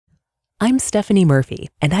I'm Stephanie Murphy,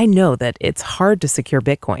 and I know that it's hard to secure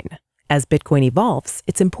Bitcoin. As Bitcoin evolves,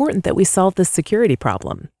 it's important that we solve this security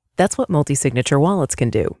problem. That's what multi-signature wallets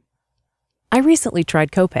can do. I recently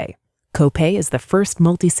tried Copay. Copay is the first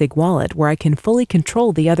multi-sig wallet where I can fully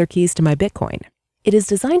control the other keys to my Bitcoin. It is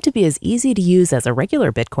designed to be as easy to use as a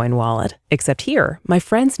regular Bitcoin wallet, except here, my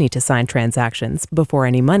friends need to sign transactions before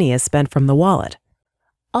any money is spent from the wallet.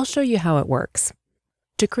 I'll show you how it works.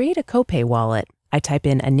 To create a Copay wallet, I type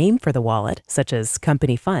in a name for the wallet, such as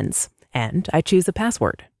company funds, and I choose a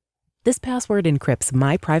password. This password encrypts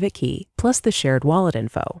my private key plus the shared wallet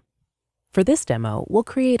info. For this demo, we'll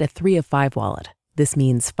create a 3 of 5 wallet. This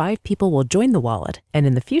means 5 people will join the wallet, and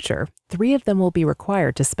in the future, 3 of them will be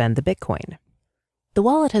required to spend the Bitcoin. The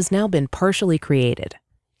wallet has now been partially created.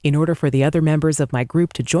 In order for the other members of my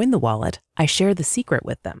group to join the wallet, I share the secret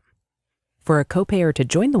with them. For a Copayer to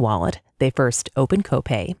join the wallet, they first open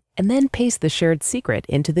Copay and then paste the shared secret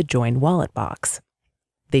into the Join Wallet box.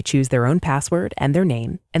 They choose their own password and their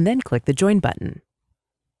name and then click the Join button.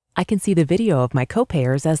 I can see the video of my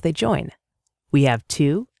Copayers as they join. We have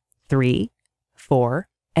 2, 3, 4,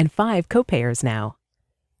 and 5 Copayers now.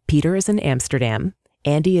 Peter is in Amsterdam,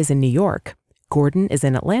 Andy is in New York, Gordon is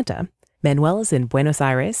in Atlanta, Manuel is in Buenos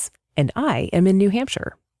Aires, and I am in New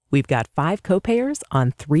Hampshire. We've got 5 Copayers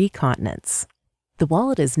on 3 continents. The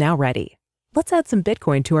wallet is now ready. Let's add some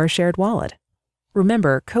Bitcoin to our shared wallet.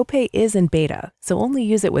 Remember, Copay is in beta, so only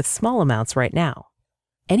use it with small amounts right now.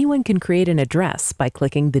 Anyone can create an address by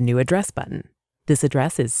clicking the New Address button. This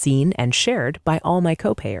address is seen and shared by all my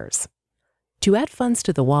Copayers. To add funds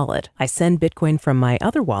to the wallet, I send Bitcoin from my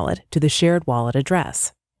other wallet to the shared wallet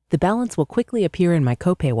address. The balance will quickly appear in my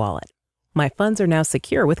Copay wallet. My funds are now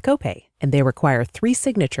secure with Copay, and they require 3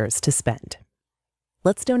 signatures to spend.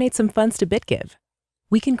 Let's donate some funds to BitGive.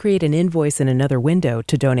 We can create an invoice in another window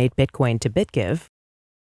to donate Bitcoin to BitGive,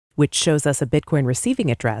 which shows us a Bitcoin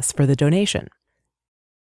receiving address for the donation.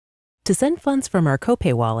 To send funds from our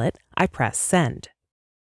Copay wallet, I press Send.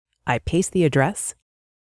 I paste the address,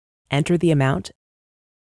 enter the amount,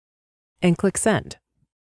 and click Send.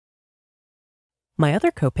 My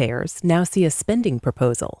other Copayers now see a spending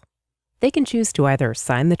proposal. They can choose to either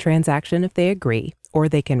sign the transaction if they agree, or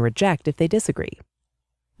they can reject if they disagree.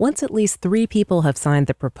 Once at least 3 people have signed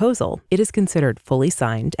the proposal, it is considered fully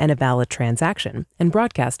signed and a valid transaction and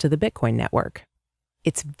broadcast to the Bitcoin network.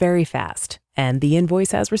 It's very fast, and the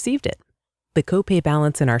invoice has received it. The Copay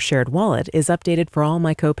balance in our shared wallet is updated for all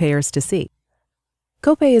my Copayers to see.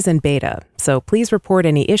 Copay is in beta, so please report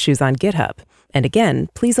any issues on GitHub. And again,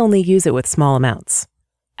 please only use it with small amounts.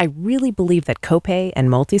 I really believe that Copay and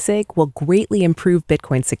multi-sig will greatly improve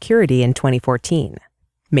Bitcoin security in 2014.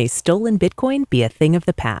 May stolen Bitcoin be a thing of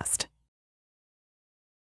the past.